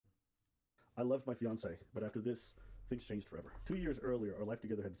I loved my fiance, but after this, things changed forever. 2 years earlier, our life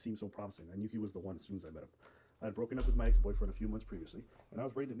together had seemed so promising. I knew he was the one as soon as I met him. I had broken up with my ex-boyfriend a few months previously, and I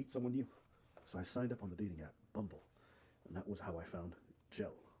was ready to meet someone new. So I signed up on the dating app, Bumble, and that was how I found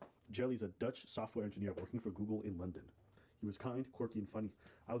Jel. Jelly's a Dutch software engineer working for Google in London. He was kind, quirky, and funny.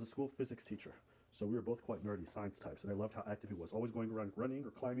 I was a school physics teacher, so we were both quite nerdy science types, and I loved how active he was, always going around running or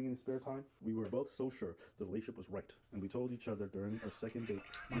climbing in his spare time. We were both so sure the relationship was right, and we told each other during our second date.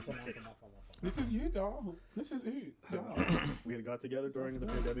 This is you, dog. This is it, dog. We had got together during the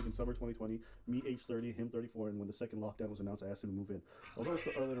pandemic in summer 2020, me age 30, him 34, and when the second lockdown was announced, I asked him to move in. Although it's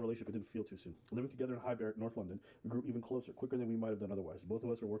still early in a relationship, it didn't feel too soon. Living together in High Barrett, North London, we grew even closer, quicker than we might have done otherwise. Both of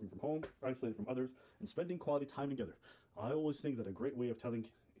us were working from home, isolated from others, and spending quality time together. I always think that a great way of telling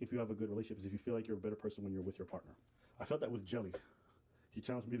if you have a good relationship is if you feel like you're a better person when you're with your partner. I felt that with Jelly. He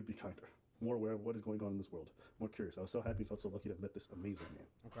challenged me to be kinder, more aware of what is going on in this world, more curious. I was so happy and felt so lucky to have met this amazing man.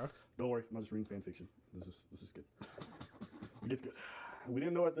 Okay. Don't worry, I'm not just reading fan fiction. This is good. It gets good. We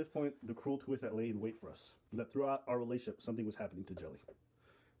didn't know at this point the cruel twist that lay in wait for us. That throughout our relationship, something was happening to Jelly.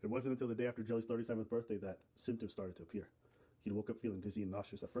 It wasn't until the day after Jelly's 37th birthday that symptoms started to appear. He woke up feeling dizzy and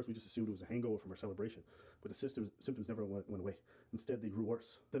nauseous. At first, we just assumed it was a hangover from our celebration, but the symptoms never went away. Instead, they grew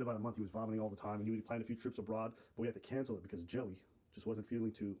worse. Then about a month, he was vomiting all the time, and he would plan a few trips abroad, but we had to cancel it because Jelly just wasn't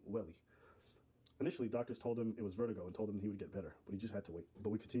feeling too welly. Initially, doctors told him it was vertigo and told him he would get better, but he just had to wait. But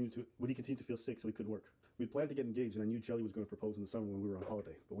he continued to feel sick, so he couldn't work. We'd planned to get engaged, and I knew Jelly was going to propose in the summer when we were on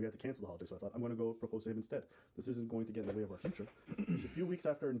holiday, but we had to cancel the holiday, so I thought, I'm going to go propose to him instead. This isn't going to get in the way of our future. Just a few weeks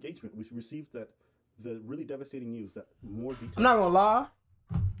after our engagement, we received the really devastating news that more details... I'm not gonna lie,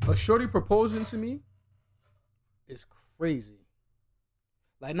 a shorty proposing to me is crazy.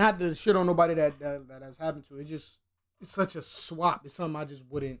 Like, not the shit on nobody that has happened to. It's such a swap. It's something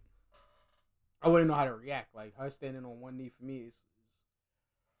I wouldn't know how to react. Like, her standing on one knee for me is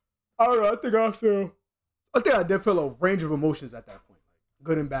I don't know. I think I did feel a range of emotions at that point, like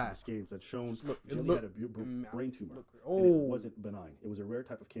good and bad. Scans that shown Jelly had a brain tumor. And it wasn't benign. It was a rare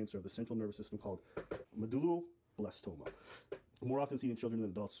type of cancer of the central nervous system called medulloblastoma, more often seen in children than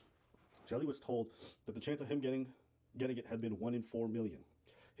adults. Jelly was told that the chance of him getting it had been 1 in 4 million.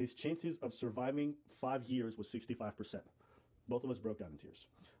 His chances of surviving 5 years was 65%. Both of us broke down in tears.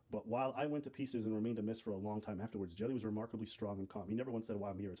 But while I went to pieces and remained a mess for a long time afterwards, Jelly was remarkably strong and calm. He never once said, "Why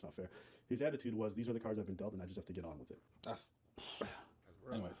I'm here, it's not fair." His attitude was, "These are the cards I've been dealt, and I just have to get on with it." That's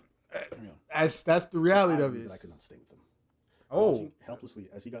anyways. That's the reality of it. I could not stay with him. Oh. Watching helplessly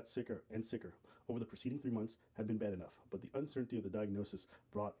as he got sicker and sicker over the preceding 3 months had been bad enough, but the uncertainty of the diagnosis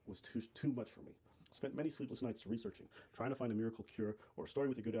brought was too much for me. Spent many sleepless nights researching, trying to find a miracle cure or a story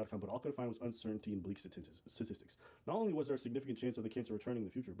with a good outcome, but all I could find was uncertainty and bleak statistics. Not only was there a significant chance of the cancer returning in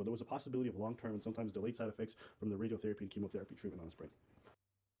the future, but there was a possibility of long-term and sometimes delayed side effects from the radiotherapy and chemotherapy treatment on his brain.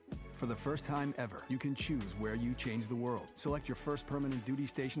 For the first time ever, you can choose where you change the world. Select your first permanent duty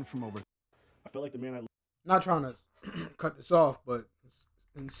station from over... I felt like the man I... Not trying to cut this off, but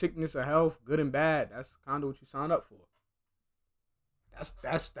in sickness or health, good and bad, that's kind of what you signed up for.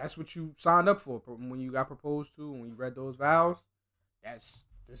 That's what you signed up for when you got proposed to, when you read those vows.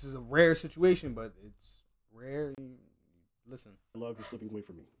 This is a rare situation, but it's rare. Listen, love was slipping away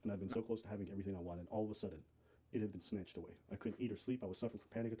from me, and I'd been so close to having everything I wanted. All of a sudden, it had been snatched away. I couldn't eat or sleep. I was suffering from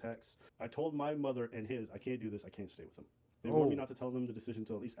panic attacks. I told my mother and his, I can't do this. I can't stay with him. They warned me not to tell them the decision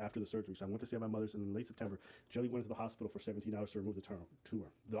until at least after the surgery, so I went to see my mother's, and in late September, Jelly went to the hospital for 17 hours to remove the tumor.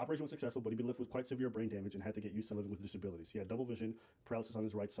 The operation was successful, but he'd been left with quite severe brain damage and had to get used to living with disabilities. He had double vision, paralysis on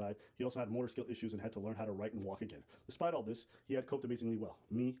his right side. He also had motor skill issues and had to learn how to write and walk again. Despite all this, he had coped amazingly well.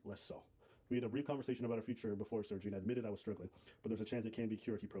 Me, less so. We had a brief conversation about our future before surgery, and I admitted I was struggling, but there's a chance it can be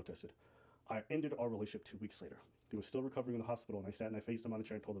cured, he protested. I ended our relationship 2 weeks later. He was still recovering in the hospital, and I sat and I faced him on a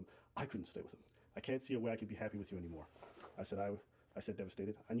chair and told him I couldn't stay with him. I can't see a way I could be happy with you anymore. I said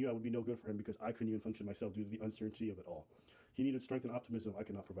devastated. I knew I would be no good for him because I couldn't even function myself due to the uncertainty of it all. He needed strength and optimism. I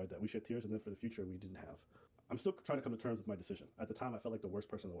could not provide that. We shed tears, and then for the future, we didn't have. I'm still trying to come to terms with my decision. At the time, I felt like the worst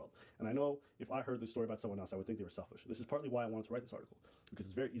person in the world. And I know if I heard this story about someone else, I would think they were selfish. This is partly why I wanted to write this article, because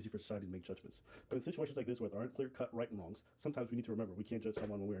it's very easy for society to make judgments. But in situations like this where there aren't clear-cut right and wrongs, sometimes we need to remember we can't judge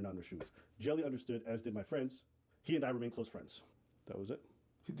someone when we are not in their shoes. Jelly understood, as did my friends. He and I remain close friends. That was it.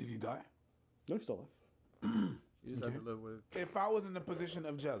 Did he die? No, he's still alive. you just have to live with it. If I was in the position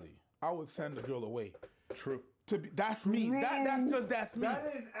of Jelly, I would send the girl away. True. That's me. That's because that's me.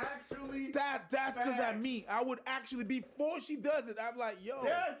 That is actually That's because that's me. I would actually, before she does it, I'm like, yo,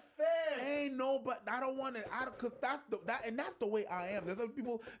 that's fair. ain't no, but I don't want to. Cause that's the way I am. There's other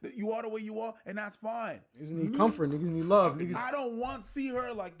people that you are the way you are, and that's fine. Niggas need comfort. Niggas need love. Niggas. I don't want to see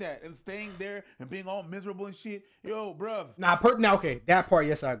her like that and staying there and being all miserable and shit. Yo, bruv. Now, okay, that part,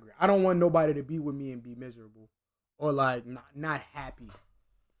 yes, I agree. I don't want nobody to be with me and be miserable or like not happy.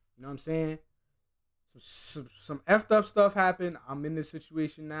 You know what I'm saying? Some effed up stuff happened. I'm in this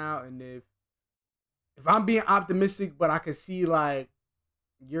situation now, and if I'm being optimistic, but I can see like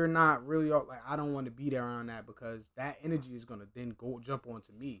you're not really like, I don't want to be there on that because that energy is gonna then go jump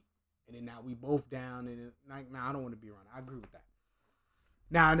onto me, and then now we both down, and then, like, nah, I don't want to be around. I agree with that.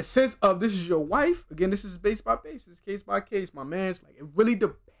 Now, in the sense of this is your wife, again, this is base by basis, case by case, my man's like it really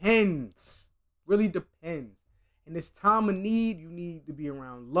depends. Really depends. In this time of need, you need to be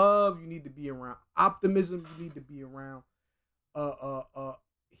around love. You need to be around optimism. You need to be around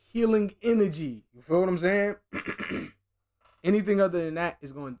healing energy. You feel what I'm saying? Anything other than that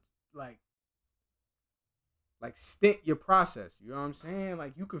is going to like stint your process. You know what I'm saying?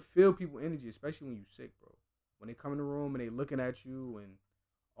 Like you can feel people energy, especially when you're sick, bro. When they come in the room and they looking at you and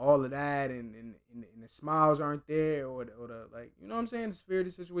all of that, and the smiles aren't there, or the like, you know what I'm saying? The spirit of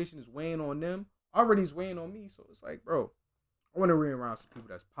the situation is weighing on them. Already is weighing on me, so it's like, bro, I want to be around some people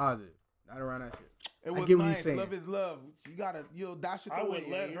that's positive, not around that shit. It was I get what nice. you're saying. Love is love. You gotta, dash it. I would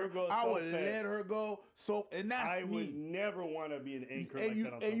let her go. I would let her go. So, and that's I me. would never want to be an anchor And like you,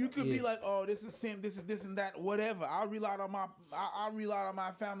 that. and you could be like, oh, this is him, this is this and that, whatever. I rely on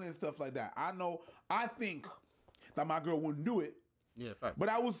my family and stuff like that. I think that my girl wouldn't do it. Yeah, fact. But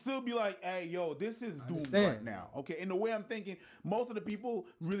I would still be like, hey, yo, this is doomed right now. Okay. And the way I'm thinking, most of the people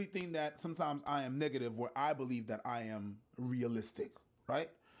really think that sometimes I am negative, where I believe that I am realistic, right?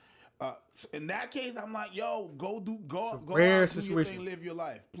 In that case, I'm like, yo, go out, do your thing, live your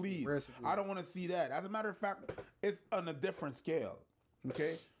life, please. I don't want to see that. As a matter of fact, it's on a different scale.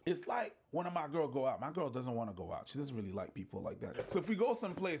 Okay, it's like when my girl go out. My girl doesn't want to go out. She doesn't really like people like that. So if we go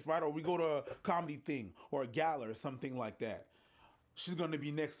someplace, right, or we go to a comedy thing or a gala or something like that, she's going to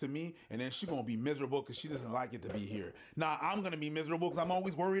be next to me, and then she's going to be miserable because she doesn't like it to be here. Now, I'm going to be miserable because I'm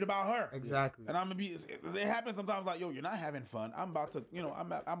always worried about her. Exactly. And I'm going to be, it happens sometimes like, yo, you're not having fun. I'm about to,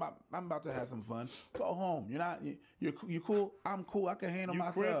 I'm about to have some fun. Go home. You cool? I'm cool. I can handle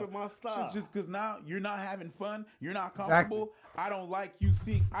myself. You crib with my style. Just because now you're not having fun. You're not comfortable.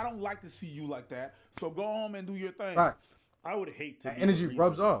 Exactly. I don't like to see you like that. So go home and do your thing. Right. I would hate to. That energy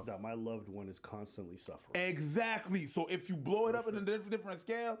rubs off. That my loved one is constantly suffering. Exactly. So if you blow it up in a different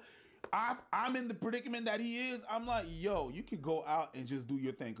scale, I'm in the predicament that he is. I'm like, yo, you could go out and just do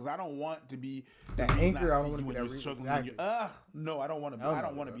your thing, because I don't want to be that anchor. I don't want to be that struggling. Exactly. No, I don't want to be. I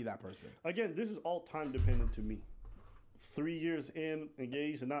don't want to be that person. Again, this is all time dependent to me. 3 years in,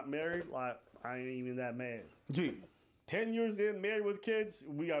 engaged and not married, like I ain't even that mad. Yeah. 10 years in, married with kids,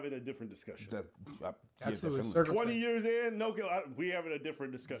 we having a different discussion. That's 20 years in, no, we having a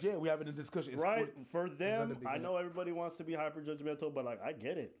different discussion. Yeah, we having a discussion. Right? For them, I know everybody wants to be hyper judgmental, but like I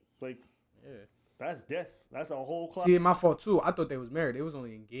get it. Like, yeah, that's death. That's a whole class. See, my fault too. I thought they was married. They was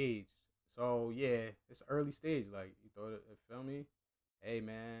only engaged. So yeah, it's early stage. Like you thought it. Feel me? Hey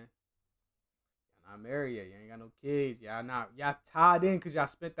man, y'all not married yet. You ain't got no kids. Y'all tied in because y'all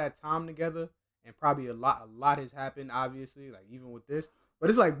spent that time together. And probably a lot has happened, obviously, like even with this.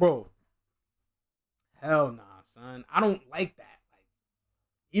 But it's like, bro, hell nah, son. I don't like that. Like,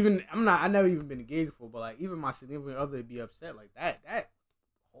 even I never even been engaged before, but like even my significant other would be upset like that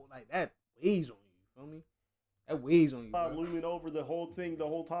weighs on you. You feel me? That weighs on you. Looming over the whole thing the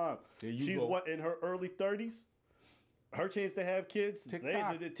whole time. She's what, in her early 30s? Her chance to have kids,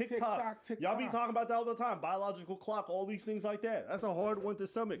 TikTok. Y'all be talking about that all the time. Biological clock, all these things like that. That's a hard one to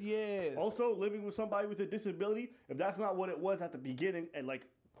stomach. Yeah. Also, living with somebody with a disability, if that's not what it was at the beginning, and like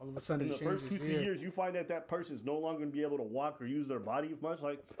all of a sudden in the first 2-3 years, you find that person's no longer gonna be able to walk or use their body as much.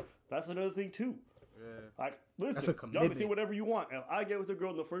 Like that's another thing too. Yeah. Like listen, y'all can say whatever you want. If I get with a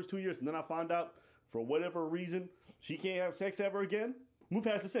girl in the first 2 years, and then I find out for whatever reason she can't have sex ever again, move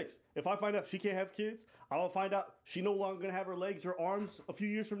past the 6. If I find out she can't have kids, I will find out she no longer gonna have her legs or arms a few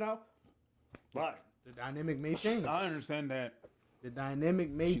years from now. Bye. The dynamic may change. I understand that. The dynamic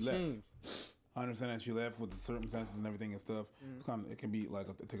may change. I understand that she left with the circumstances and everything and stuff. It's it can be like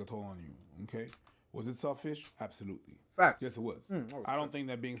take a toll on you. Okay, was it selfish? Absolutely. Facts. Yes, it was. I don't think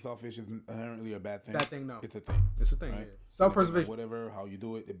that being selfish is inherently a bad thing. Bad thing, no. It's a thing. It's a thing. Right? Yeah. Self-preservation. Whatever, how you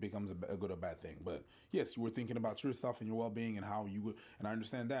do it, it becomes a good or bad thing. But yes, you were thinking about yourself and your well-being and how you would, and I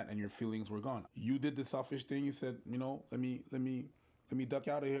understand that, and your feelings were gone. You did the selfish thing. You said, let me Let me duck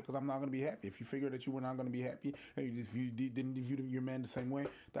out of here because I'm not going to be happy. If you figure that you were not going to be happy, and if you didn't view your man the same way,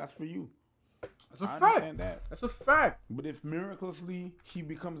 that's for you. That's a I fact. understand that. That's a fact. But if miraculously he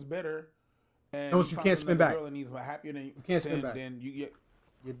becomes better, and No, so you can't spin back. girl and he's happier than You can't spin back. Then you get.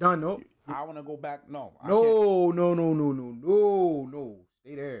 You're done. No. I want to go back. No. I No.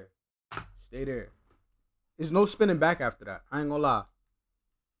 Stay there. Stay there. There's no spinning back after that. I ain't gonna lie.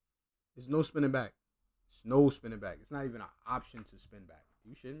 There's no spinning back. There's no spinning back. It's not even an option to spin back.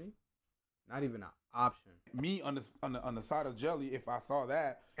 You shitting me? Not even an option. Me on the side of jelly, if I saw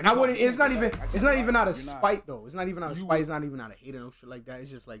that, and I wouldn't. It's not even. It's not even out of You're not- spite though. It's not even out of spite. It's not even out of hate or no shit like that. It's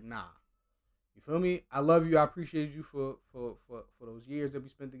just like nah. You feel me? I love you. I appreciate you for those years that we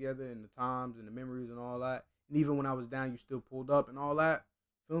spent together and the times and the memories and all that. And even when I was down, you still pulled up and all that.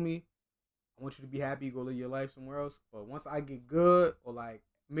 Feel me? I want you to be happy. Go live your life somewhere else. But once I get good or like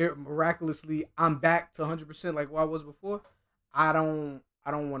miraculously I'm back to 100% like what I was before, I don't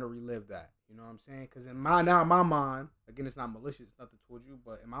want to relive that. You know what I'm saying? Because in my mind, again, it's not malicious, it's nothing towards you,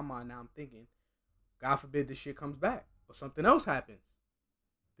 but in my mind now I'm thinking, God forbid this shit comes back or something else happens.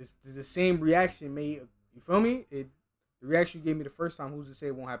 This the same reaction made. You feel me? The reaction you gave me the first time, who's to say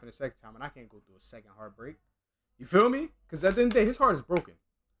it won't happen the second time? And I can't go through a second heartbreak. You feel me? Because at the end of the day, his heart is broken.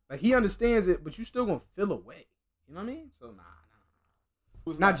 Like he understands it, but you still gonna feel away. You know what I mean? So nah.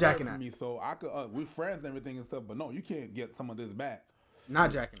 Not jacking that. Me, so I could. We're friends and everything and stuff, but no, you can't get some of this back.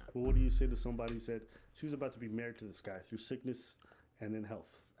 Not jacking that. Well, what do you say to somebody who said she was about to be married to this guy through sickness and then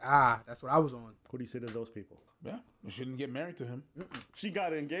health? That's what I was on. What do you say to those people? Yeah, she didn't get married to him. She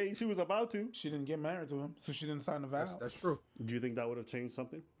got engaged. She was about to. She didn't get married to him, so she didn't sign the vows. That's true. Do you think that would have changed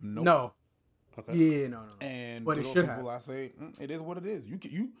something? Nope. No. Okay. Yeah, no. And but to it those should people, have. I say it is what it is.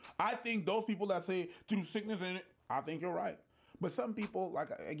 I think those people that say through sickness and I think you're right. But some people, like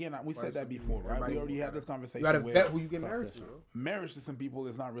again, we said that before, right? We already had this conversation. You gotta where vet who you get married to. Bro. Marriage to some people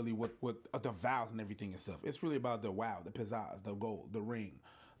is not really what the vows and everything and stuff. It's really about the wow, the pizzazz, the gold, the ring,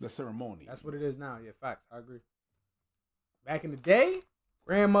 the ceremony. That's what it is now. Yeah, facts. I agree. Back in the day,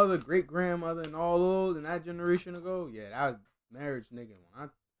 grandmother, great grandmother, and all those, and that generation ago, yeah, that was marriage, nigga. When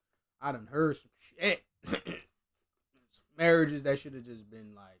I done heard some shit. Some marriages that should have just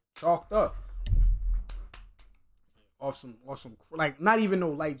been like chalked up. Off some like not even no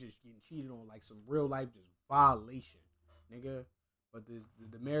like just getting cheated on, like some real life just violation, nigga. But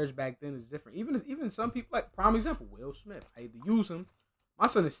the marriage back then is different. Even some people, like prime example, Will Smith. I hate to use him. My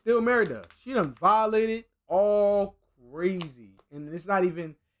son is still married to her. She done violated all crazy, and it's not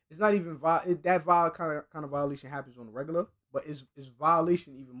even that kind of violation happens on the regular, but it's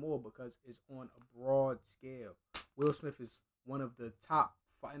violation even more because it's on a broad scale. Will Smith is one of the top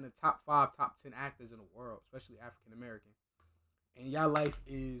 5, top 10 actors in the world, especially African American. And y'all life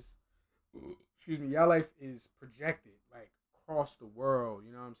is projected like across the world.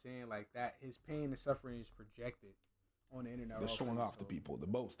 You know what I'm saying? Like that, his pain and suffering is projected on the internet. They're showing off the people, the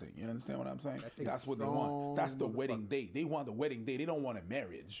boasting. You understand what I'm saying? That That's what they want. That's the wedding day. They want the wedding day. They don't want a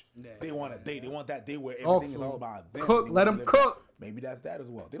marriage. They want a day. They want that day where everything is all about them. Cook, let them cook. Maybe that's that as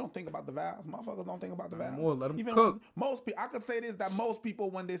well. They don't think about the vows. Motherfuckers don't think about the vows. More, let them Even cook. Most people, I could say this, that most people,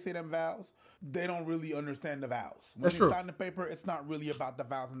 when they say them vows, they don't really understand the vows. When That's they true. sign the paper, it's not really about the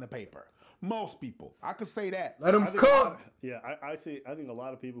vows in the paper. Most people. I could say that. Let them cook. I think a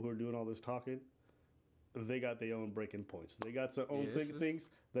lot of people who are doing all this talking, they got their own breaking points. They got their own things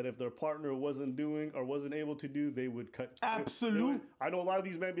that if their partner wasn't doing or wasn't able to do, they would cut. Absolutely. I know a lot of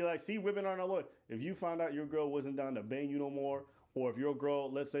these men be like, see, women aren't loyal. If you found out your girl wasn't down to bang you no more, or if your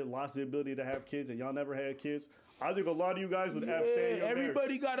girl, let's say, lost the ability to have kids and y'all never had kids, I think a lot of you guys would abstain.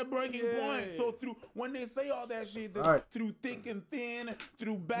 Everybody got a breaking point. So when they say all that shit, through thick and thin,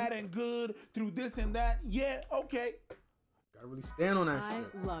 through bad and good, through this and that, okay. Gotta really stand on that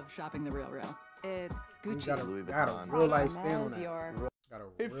shit. I love shopping the Real. It's Gucci. Got a real life stand on that.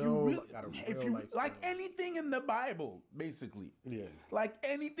 If you like anything in the Bible, basically. Yeah. Like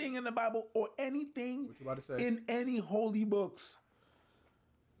anything in the Bible or anything what you about to say? In any holy books.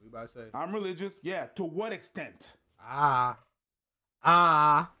 What you about to say? I'm religious. Yeah. To what extent? I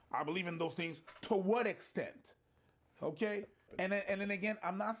believe in those things. To what extent? Okay? And then again,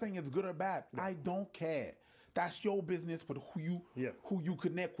 I'm not saying it's good or bad. No. I don't care. That's your business with who you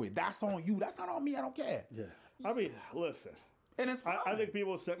connect with. That's on you. That's not on me. I don't care. Yeah. I mean, listen. And it's fine. I think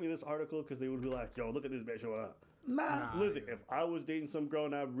people sent me this article because they would be like, yo, look at this bitch showing up. Nah. Listen, if I was dating some girl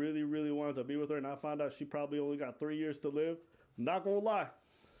and I really, really wanted to be with her and I found out she probably only got 3 years to live, not gonna lie.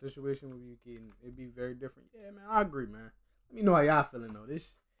 Situation would be it'd be very different. Yeah, man, I agree, man. Let me know how y'all feeling though.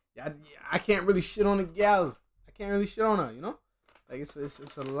 I can't really shit on the gal. I can't really shit on her, you know? Like it's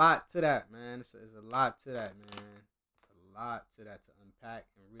a lot to that, man. It's a lot to that, man. It's a a lot to that to unpack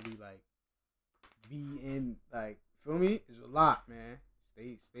and really like be in like feel me? It's a lot, man.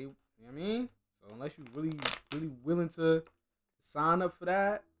 Stay. You know what I mean? So unless you really willing to sign up for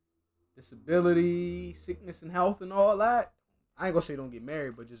that, disability, sickness and health and all that, I ain't gonna say don't get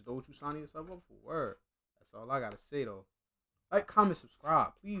married, but just don't you sign yourself up for. Word. That's all I gotta say though. Like, comment,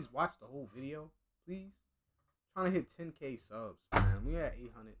 subscribe. Please watch the whole video. Please. Trying to hit 10K subs, man. We at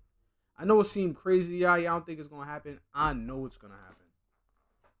 800. I know it seemed crazy, y'all. Y'all don't think it's gonna happen. I know it's gonna happen.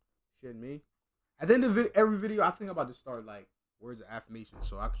 Shit me. At the end of every video, I think I'm about to start like words of affirmation,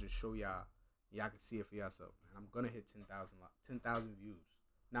 so I can just show y'all. Y'all can see it for yourself, man. I'm gonna hit 10,000 views.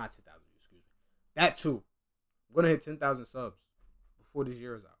 Not 10,000 views, excuse me. That too. I'm gonna hit 10,000 subs before this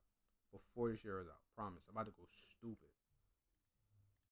year is out. Promise. I'm about to go stupid.